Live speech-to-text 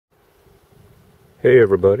Hey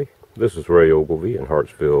everybody, this is Ray Ogilvy in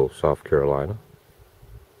Hartsville, South Carolina.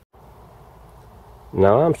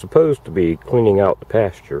 Now I'm supposed to be cleaning out the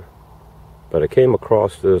pasture, but I came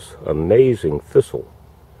across this amazing thistle,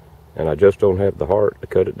 and I just don't have the heart to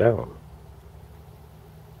cut it down.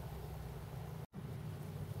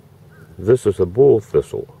 This is a bull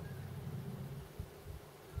thistle,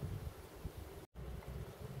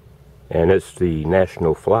 and it's the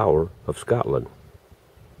national flower of Scotland.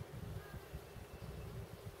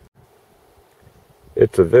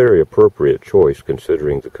 It's a very appropriate choice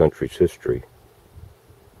considering the country's history.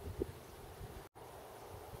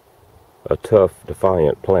 A tough,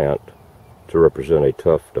 defiant plant to represent a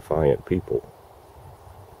tough, defiant people.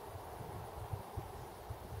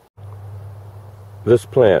 This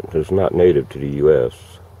plant is not native to the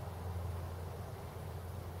U.S.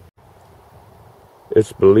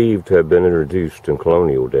 It's believed to have been introduced in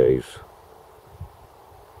colonial days.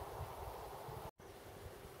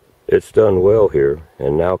 It's done well here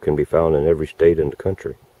and now can be found in every state in the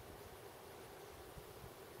country.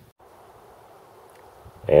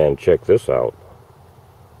 And check this out.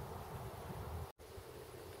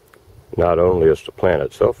 Not only is the plant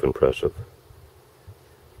itself impressive,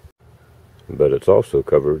 but it's also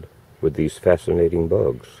covered with these fascinating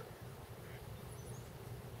bugs.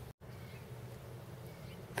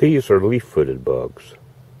 These are leaf-footed bugs.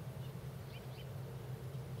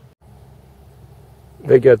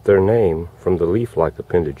 They get their name from the leaf-like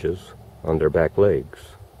appendages on their back legs.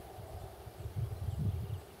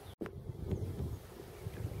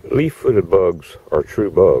 Leaf-footed bugs are true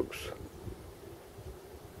bugs.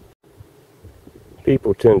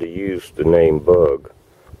 People tend to use the name bug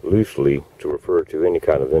loosely to refer to any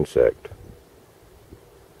kind of insect.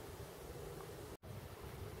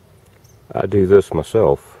 I do this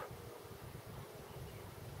myself.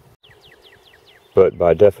 But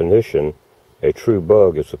by definition, a true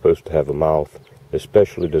bug is supposed to have a mouth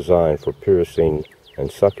especially designed for piercing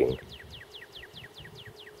and sucking.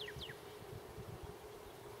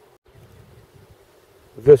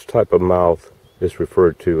 This type of mouth is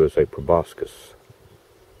referred to as a proboscis.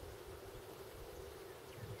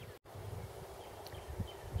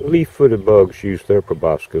 Leaf-footed bugs use their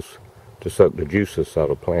proboscis to suck the juices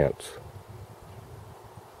out of plants.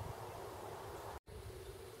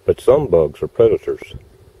 But some bugs are predators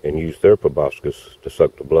and use their proboscis to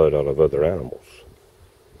suck the blood out of other animals.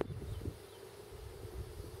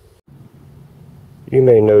 You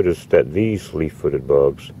may notice that these leaf-footed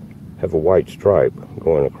bugs have a white stripe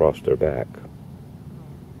going across their back.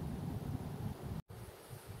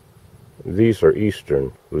 These are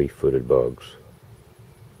eastern leaf-footed bugs.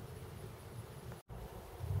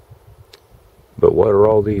 But what are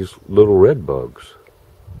all these little red bugs?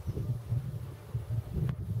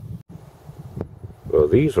 Well,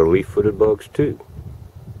 these are leaf-footed bugs too.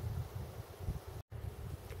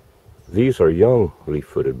 These are young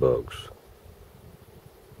leaf-footed bugs.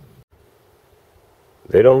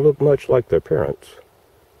 They don't look much like their parents,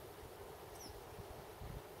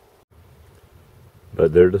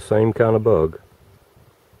 but they're the same kind of bug.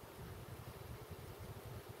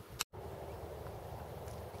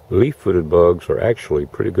 Leaf-footed bugs are actually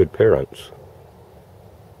pretty good parents.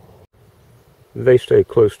 They stay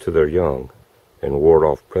close to their young and ward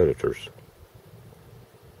off predators.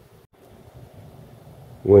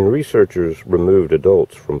 When researchers removed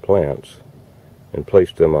adults from plants and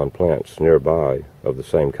placed them on plants nearby of the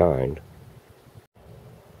same kind,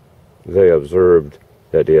 they observed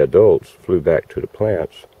that the adults flew back to the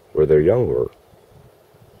plants where their young were.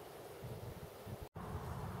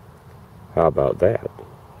 How about that?